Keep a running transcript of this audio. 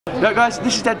Look guys,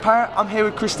 this is Dead Parrot. I'm here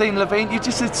with Kristine Levine. You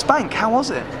just did Spank. How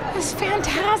was it? It was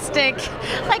fantastic.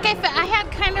 Like I had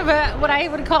kind of what I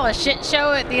would call a shit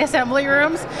show at the assembly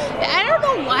rooms. I don't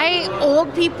know why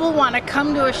old people want to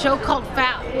come to a show called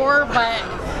Fat Whore,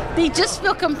 but they just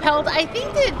feel compelled. I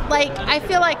think that, like, I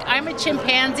feel like I'm a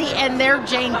chimpanzee and they're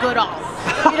Jane Goodall.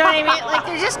 You know what I mean? Like,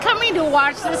 they're just coming to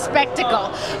watch this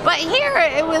spectacle. But here,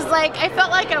 it was like, I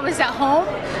felt like I was at home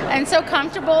and so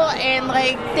comfortable, and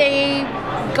like, they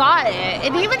got it.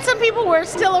 And even some people were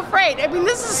still afraid. I mean,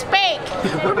 this is Spank,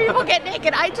 where people get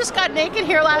naked. I just got naked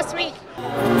here last week.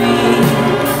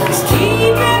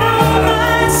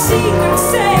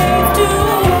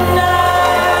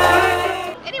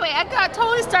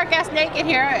 Totally stark-ass naked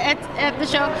here at the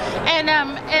show, and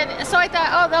so I thought,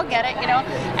 oh, they'll get it, you know.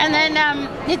 And then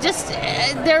it just,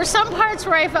 there were some parts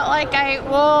where I felt like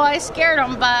I scared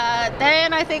them, but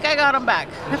then I think I got them back.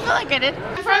 I feel like I did.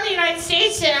 I'm from the United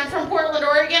States, and I'm from Portland,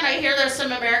 Oregon. I hear there's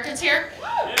some Americans here.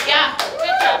 Yeah,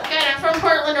 good job, good. I'm from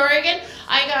Portland, Oregon.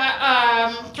 I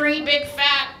got 3 big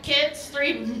fat kids,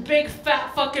 3 big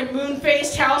fat fucking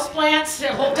moon-faced houseplants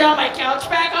that hold down my couch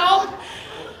back home.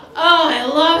 Oh, I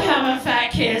love having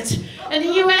fat kids. In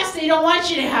the U.S., they don't want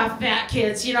you to have fat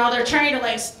kids. You know, they're trying to,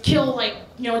 like, kill, like,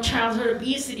 you know, childhood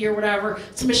obesity or whatever.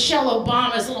 It's Michelle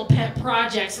Obama's little pet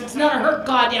projects. It's none of her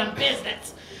goddamn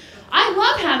business. I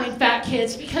love having fat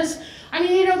kids because, I mean,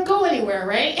 they don't go anywhere,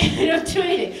 right? They don't do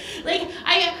anything. Like,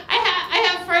 I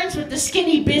have friends with the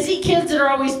skinny, busy kids that are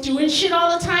always doing shit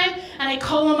all the time, and I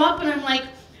call them up and I'm like,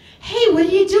 hey, what are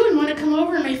you doing? Want to come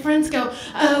over? And my friends go,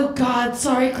 oh God,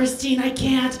 sorry Kristine, I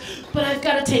can't, but I've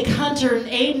got to take Hunter and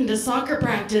Aiden to soccer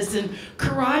practice and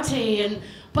karate and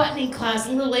buttoning class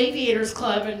and Little Aviators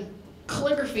Club and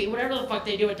calligraphy, whatever the fuck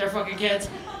they do with their fucking kids.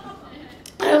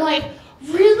 And I'm like,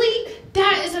 really?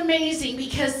 That is amazing,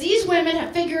 because these women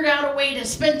have figured out a way to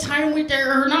spend time with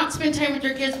or not spend time with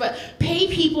their kids, but pay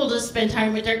people to spend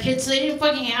time with their kids so they didn't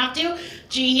fucking have to.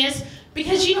 Genius.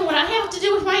 Because you know what I have to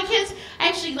do with my kids? I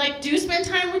actually like do spend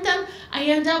time with them. I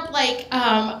end up like,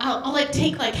 I'll like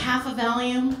take like half a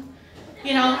Valium,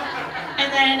 you know,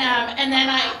 and then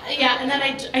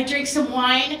I drink some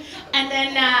wine, and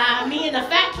then me and the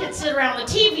fat kids sit around the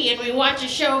TV and we watch a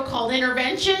show called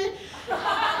Intervention.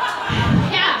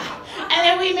 Yeah. And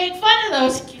then we make fun of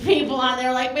those people on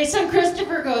there. Like my son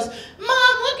Christopher goes,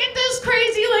 Mom, look at this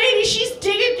crazy lady. She's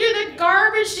digging through the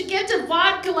garbage to get to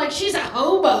vodka like she's a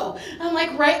hobo. I'm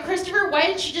like, right, Christopher? Why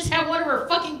didn't she just have one of her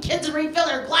fucking kids refill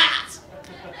her glass?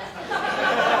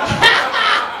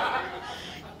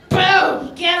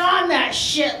 Boom! Get on that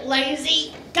shit,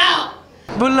 lazy. Go!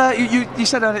 Well, you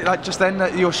said like just then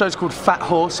that your show's called Fat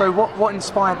Whore. So what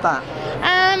inspired that?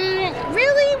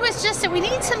 Really was just that we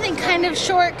need something kind of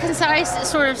short, concise, that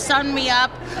sort of summed me up.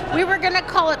 We were gonna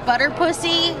call it Butter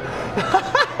Pussy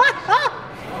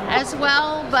as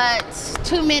well, but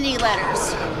too many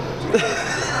letters.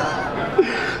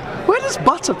 Where does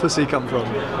Butter Pussy come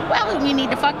from? Well, you need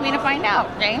to fuck me to find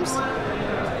out, James.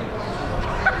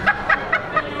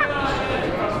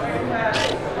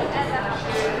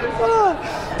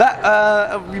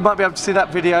 You might be able to see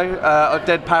that video of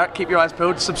Dead Parrot. Keep your eyes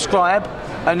peeled, subscribe,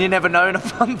 and you never know, in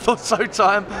a month or so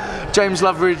time, James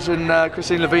Loveridge and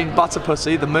Kristine Levine, Butter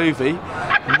Pussy, the movie,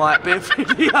 might be a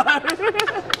video.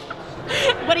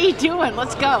 What are you doing?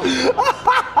 Let's go.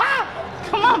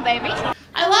 Come on, baby.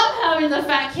 I love having the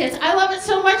fat kids. I love it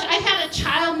so much. I had a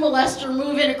child molester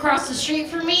move in across the street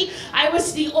from me. I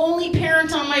was the only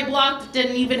parent on my block that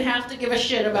didn't even have to give a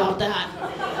shit about that.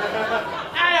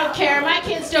 I don't care. My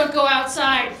kids don't go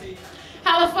outside.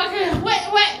 How the fuck?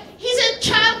 What? He's a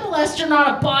child molester, not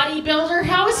a bodybuilder.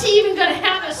 How is he even gonna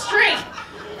have the strength,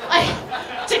 like,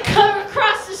 to come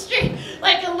across the street,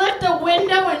 like, and lift the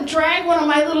window and drag one of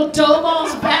my little dough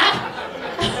balls back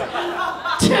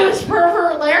to his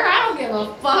pervert lair? I don't give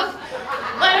a fuck.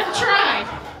 Let him try.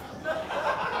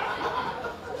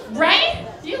 Right?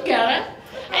 You get it.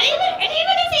 And even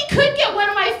if he could get one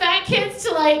of my fat kids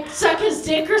to, like, suck his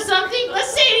dick or something,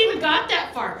 let's say it even got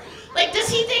that far. Like, does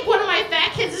he think one of my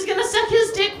fat kids is gonna suck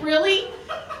his dick, really?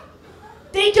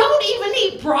 They don't even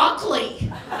eat broccoli.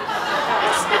 It's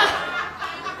not.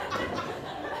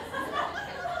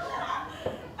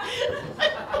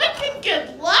 Fucking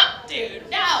good luck, dude.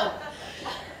 No.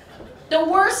 The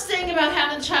worst thing about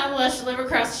having a child molester live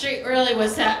across the street really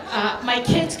was that my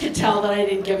kids could tell that I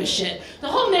didn't give a shit. The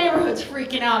whole neighborhood's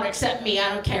freaking out except me.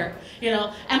 I don't care, you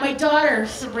know. And my daughter,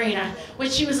 Sabrina, when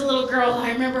she was a little girl,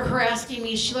 I remember her asking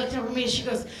me, she looked over at me and she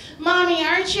goes, Mommy,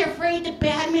 aren't you afraid the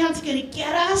bad man's gonna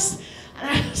get us? And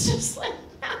I was just like,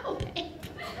 no, babe.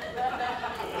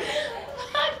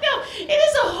 No. It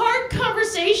is a hard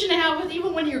conversation to have with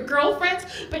even one of your girlfriends,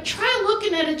 but try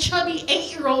looking at a chubby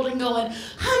 8-year-old and going,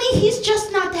 honey, he's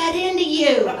just not that into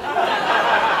you.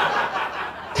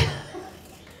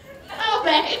 Oh,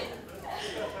 babe.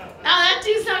 Now that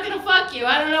dude's not gonna fuck you.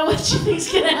 I don't know what you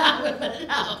think's gonna happen, but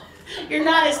no. You're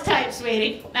not his type,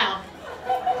 sweetie. No.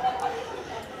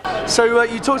 So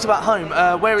you talked about home.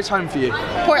 Where is home for you?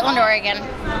 Portland, Oregon.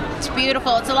 It's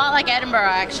beautiful. It's a lot like Edinburgh,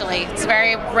 actually. It's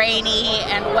very rainy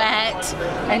and wet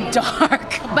and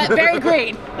dark, but very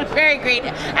green. Very green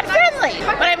and friendly.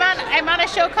 But I'm on a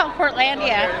show called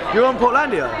Portlandia. You're on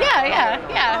Portlandia?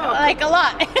 Yeah. Like a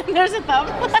lot. There's a thumb.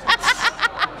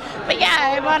 But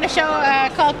yeah, I'm on a show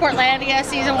called Portlandia,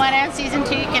 season 1 and season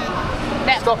 2. You can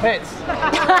stop it.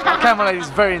 Our camera lady is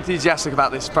very enthusiastic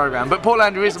about this program, but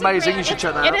Portlandia is amazing. You should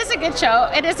check that out. It is a good show.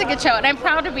 It is a good show, and I'm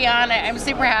proud to be on it. I'm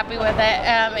super happy with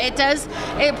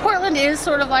it. Portland is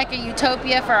sort of like a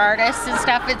utopia for artists and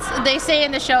stuff. They say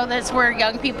in the show that it's where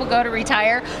young people go to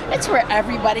retire. It's where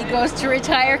everybody goes to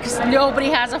retire because nobody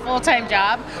has a full-time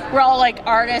job. We're all like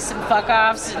artists and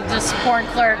fuck-offs and just porn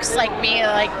clerks like me.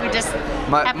 Like we just.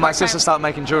 My sister started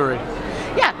making jewelry.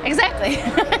 Yeah, exactly.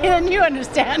 And you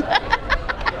understand.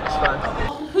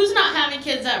 Who's not having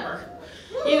kids ever?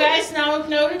 You guys know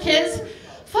the kids?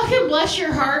 Fucking bless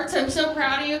your hearts. I'm so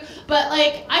proud of you. But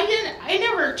like, I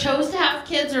never chose to have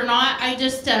kids or not. I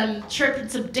just tripped and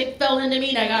some dick fell into me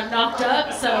and I got knocked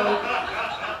up. So,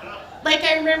 like,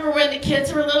 I remember when the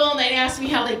kids were little and they'd ask me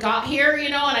how they got here, you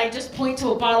know, and I just point to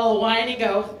a bottle of wine and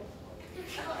go,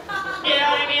 you know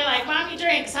what I mean? Like, mommy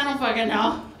drinks. I don't fucking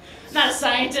know. I'm not a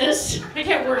scientist. I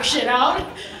can't work shit out.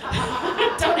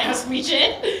 Don't ask me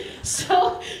shit.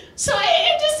 So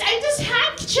I just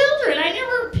had children. I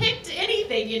never picked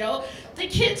anything, you know. The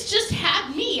kids just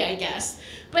had me, I guess.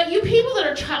 But you people that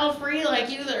are child-free, like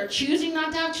you, that are choosing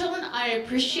not to have children, I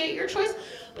appreciate your choice.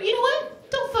 But you know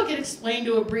what? Don't fucking explain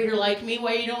to a breeder like me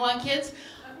why you don't want kids.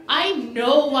 I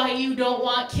know why you don't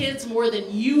want kids more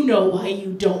than you know why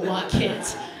you don't want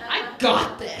kids. I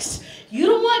got this. You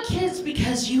don't want kids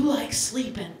because you like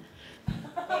sleeping,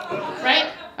 right?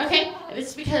 Okay,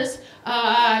 it's because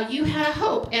you had a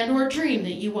hope and or dream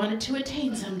that you wanted to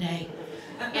attain someday.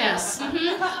 Yes.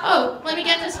 Oh, let me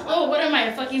get this. Oh, what am I,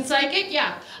 a fucking psychic?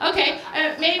 Yeah. Okay,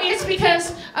 maybe it's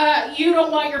because you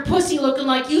don't want your pussy looking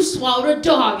like you swallowed a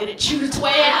dog and it chewed its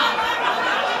way out.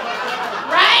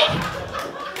 Right?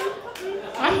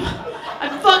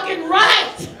 I'm fucking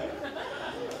right.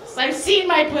 So I've seen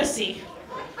my pussy.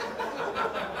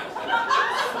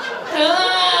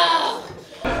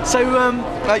 So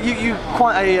you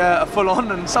quite a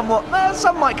full-on and somewhat,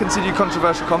 some might consider you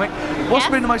controversial comic. What's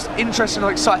been the most interesting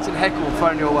or exciting heckle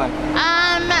thrown your way?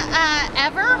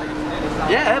 Ever?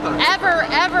 Yeah,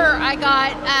 Ever. I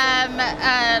got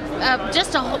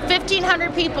just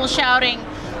 1,500 people shouting,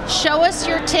 "Show us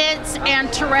your tits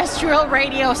and terrestrial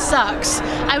radio sucks."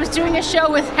 I was doing a show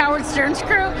with Howard Stern's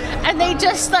crew, and they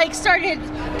just like started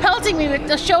pelting me with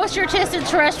the "Show us your tits and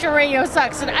terrestrial radio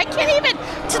sucks," and I can't even.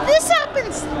 This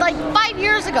happened like 5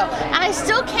 years ago, and I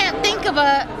still can't think of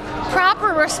a proper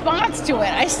response to it.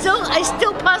 I still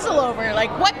puzzle over it.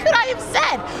 Like, what could I have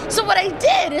said? So what I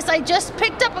did is I just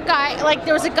picked up a guy. Like,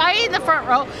 there was a guy in the front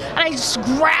row, and I just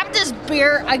grabbed his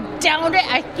beer, I downed it,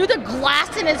 I threw the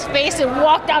glass in his face, and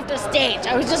walked off the stage.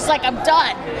 I was just like, I'm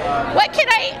done. What can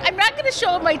I'm not going to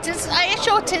show my tits. I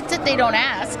show tits that they don't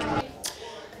ask.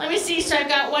 Let me see. So I've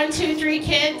got 1, 2, 3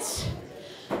 kids.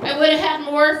 I would have had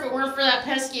more if it weren't for that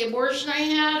pesky abortion I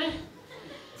had.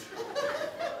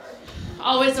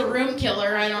 Always a room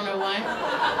killer. I don't know why. You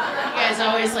guys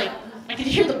always like, I could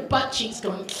hear the butt cheeks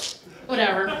going,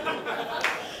 whatever.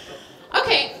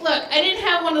 Okay, look, I didn't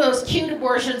have one of those cute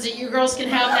abortions that you girls can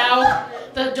have now.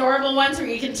 The adorable ones where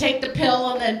you can take the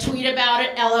pill and then tweet about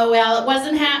it, LOL. It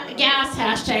wasn't gas,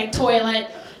 hashtag toilet.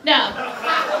 No.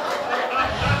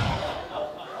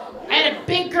 I had a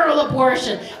big girl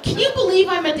abortion. Can you believe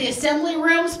I'm at the assembly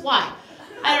rooms? Why?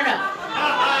 I don't know.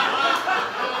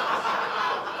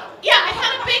 Yeah, I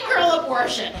had a big girl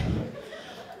abortion.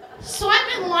 So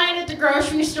I'm in line at the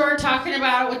grocery store talking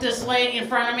about it with this lady in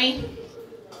front of me.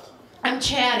 I'm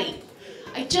chatty.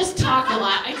 I just talk a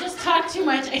lot. I just talk too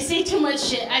much. I say too much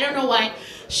shit. I don't know why.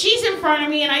 She's in front of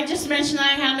me and I just mentioned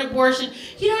that I had an abortion.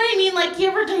 You know what I mean? Like, you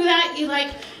ever do that? You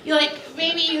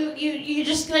maybe you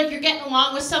just like you're getting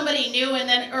along with somebody new and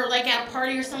then, or like at a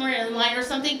party or somewhere in line or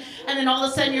something, and then all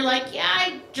of a sudden you're like, yeah,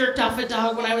 I jerked off a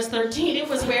dog when I was 13. It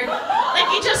was weird.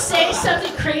 Like, you just say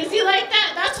something crazy like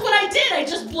that. That's what I did. I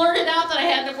just blurted out that I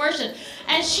had an abortion.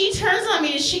 And she turns on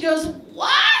me and she goes,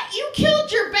 what? You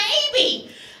killed your baby?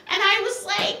 And I was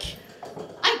like,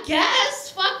 I I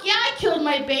guess. Fuck yeah, I killed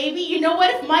my baby. You know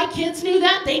what? If my kids knew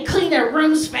that, they'd clean their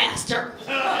rooms faster.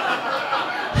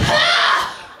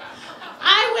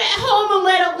 I went home and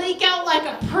let it leak out like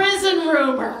a prison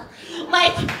rumor.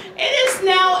 Like, it is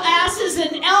now asses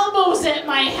and elbows at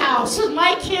my house with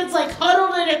my kids like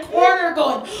huddled in a corner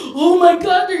going, oh my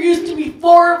God, there used to be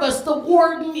 4 of us. The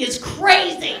warden is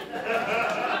crazy.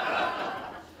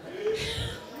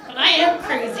 But I am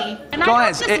crazy. And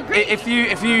guys, if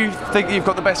you think you've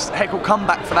got the best heckle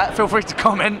comeback for that, feel free to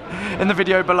comment in the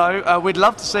video below. We'd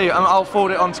love to see it, and I'll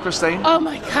forward it on to Kristine. Oh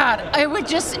my God, it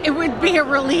would be a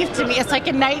relief to me. It's like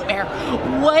a nightmare.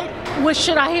 What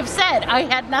should I have said? I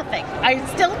had nothing. I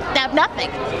still have nothing.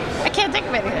 I can't think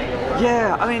of anything.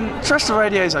 Yeah, I mean, terrestrial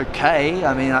radio is okay.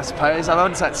 I mean, I suppose. I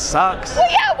wouldn't say it sucks.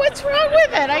 Well, yeah, what's wrong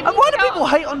with it? I mean, why do people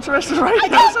hate on terrestrial radio? I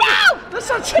don't know! But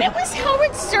it was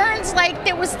Howard Stern's, like,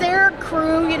 it was their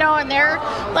crew, you know, and their,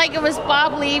 like, it was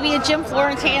Bob Levy and Jim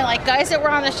Florentine, like, guys that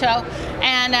were on the show.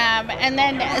 And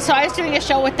then, so I was doing a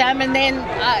show with them, and then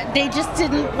they just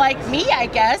didn't like me, I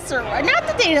guess. Or not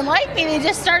that they didn't like me, they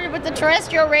just started with the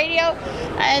terrestrial radio,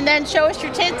 and then show us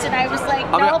your tits, and I was like,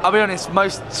 nope. I'll be honest,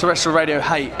 most terrestrial radio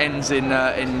hate ends in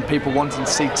people wanting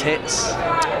to see tits.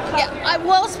 Yeah,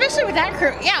 well, especially with that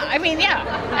crew. Yeah, I mean, yeah.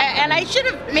 And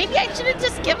maybe I should have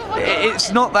just given them a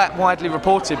It's not that widely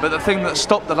reported, but the thing that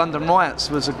stopped the London riots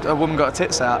was a woman got her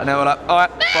tits out, and they were like, all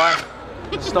right, fine,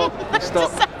 stop.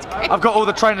 I've got all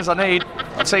the trainers I need.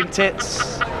 I've seen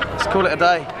tits. Let's call it a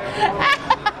day.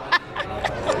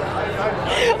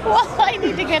 Well, I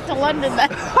need to get to London then.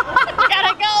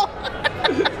 Gotta go.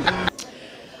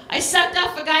 I sucked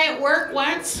off a guy at work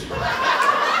once.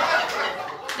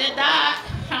 Did that.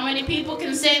 How many people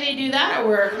can say they do that at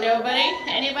work? Nobody?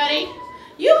 Anybody?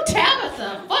 You,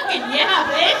 Tabitha. Fucking yeah,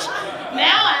 bitch.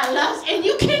 Now I love. And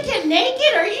you can't get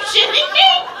naked? Are you shitting me?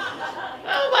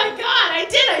 Oh my God, I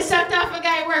did. I sucked off a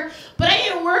guy at work. But I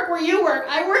didn't work where you work.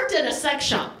 I worked at a sex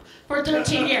shop for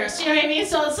 13 years. You know what I mean?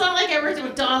 So it's not like I worked at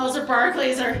McDonald's or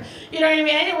Barclays or, you know what I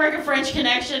mean? I didn't work at French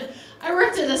Connection. I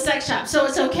worked at a sex shop, so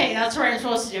it's okay. That's where I'm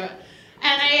supposed to do it.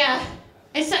 And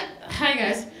I said, hi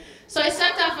guys. So I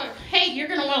sucked off hey, you're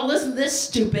gonna wanna listen to this,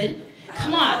 stupid.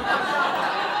 Come on.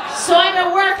 So I'm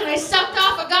at work and I sucked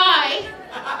off a guy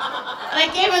and I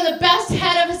gave him the best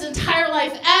head of his entire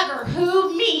life ever.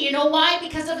 Who? Me. You know why?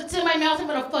 Because if it's in my mouth, I'm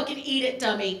gonna fucking eat it,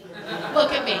 dummy.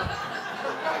 Look at me.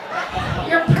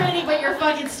 You're pretty, but you're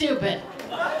fucking stupid.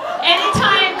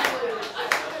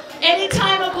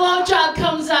 Anytime a blowjob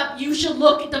comes up, you should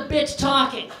look at the bitch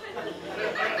talking.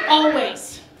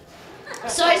 Always.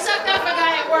 So I sucked off a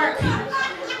guy at work.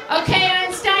 Okay,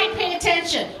 Einstein, pay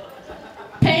attention.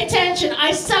 Pay attention.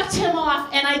 I sucked him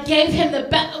off and I gave him the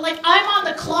best. Like, I'm on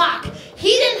the clock. He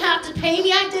didn't have to pay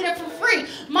me. I did it for free.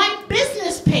 My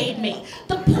business paid me.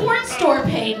 The porn store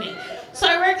paid me. So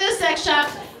I worked at a sex shop.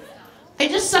 I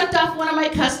just sucked off one of my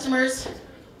customers.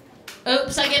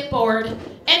 Oops, I get bored.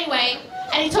 Anyway,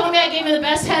 and he told me I gave him the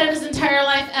best head of his entire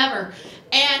life ever.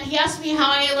 And he asked me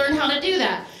how I learned how to do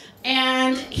that.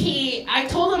 And I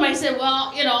told him, I said,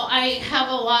 well, you know, I have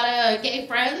a lot of gay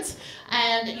friends,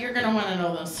 and you're gonna wanna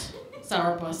know this,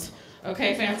 sourpuss.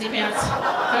 Okay, fancy pants,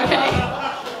 okay?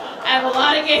 I have a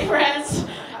lot of gay friends,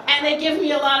 and they give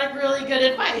me a lot of really good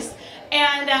advice.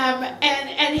 And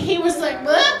he was like,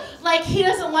 bleh? Like he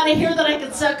doesn't want to hear that I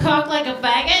can suck cock like a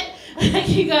faggot. Like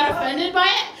he got offended by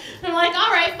it. And I'm like,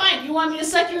 all right, fine. You want me to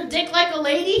suck your dick like a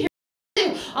lady?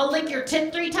 Here, I'll lick your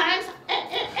tit 3 times,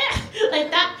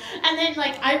 like that. And then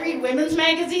like I read women's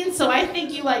magazines, so I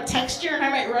think you like texture, and I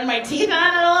might run my teeth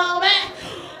on it a little bit.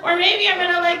 Or maybe I'm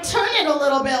gonna like turn it a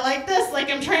little bit like this, like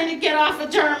I'm trying to get off a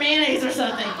jar of mayonnaise or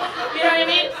something. You know what I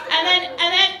mean?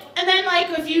 And then like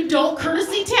if you don't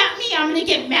courtesy tap me, I'm gonna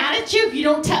get mad at you. If you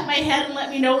don't tap my head and let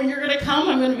me know when you're gonna come,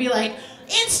 I'm gonna be like,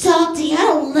 it's salty, I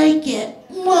don't like it.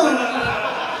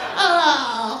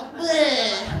 Oh,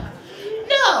 bleh.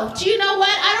 No, do you know what?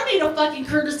 I don't need a fucking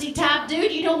courtesy tap,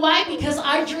 dude. You know why? Because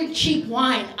I drink cheap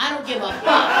wine. I don't give a fuck.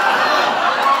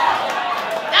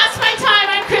 That's my time.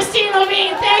 I'm Kristine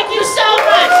Levine. Thank you so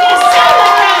much. You're so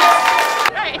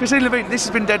the best. Kristine Levine, this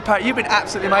has been Dead Pat. You've been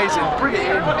absolutely amazing. Bring it in.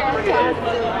 Bring it in.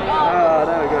 Oh,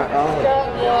 there we go.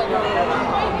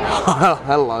 Oh.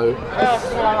 Hello. It's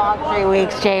been a long 3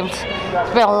 weeks, James.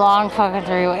 It's been a long fucking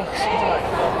 3 weeks.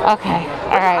 Okay,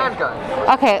 all right. Where's your hand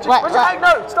go? Okay, Where's your hand?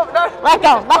 No, stop, no. Let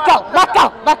go, let go, let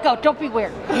go, let go. Don't be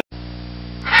weird.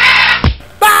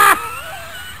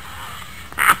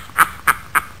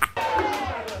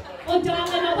 Oh,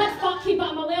 darling, I went fucky, but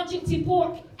I'm allergic to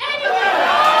pork. Anyway!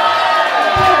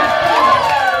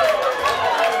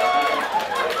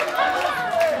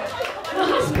 My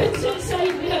husband should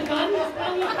save me a gun.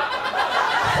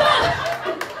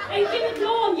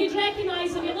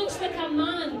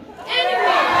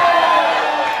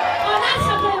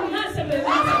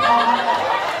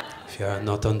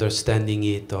 not understanding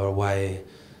it, or why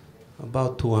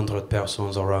about 200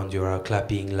 persons around you are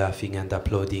clapping, laughing, and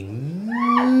applauding.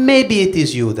 Maybe it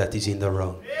is you that is in the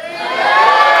wrong.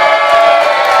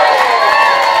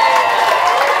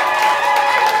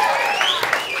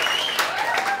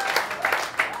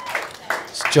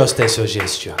 It's just a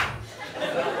suggestion.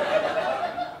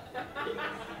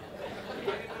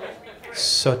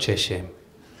 Such a shame.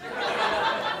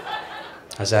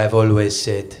 As I've always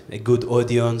said, a good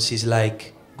audience is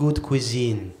like good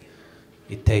cuisine.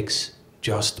 It takes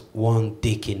just one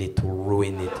dick in it to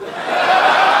ruin it.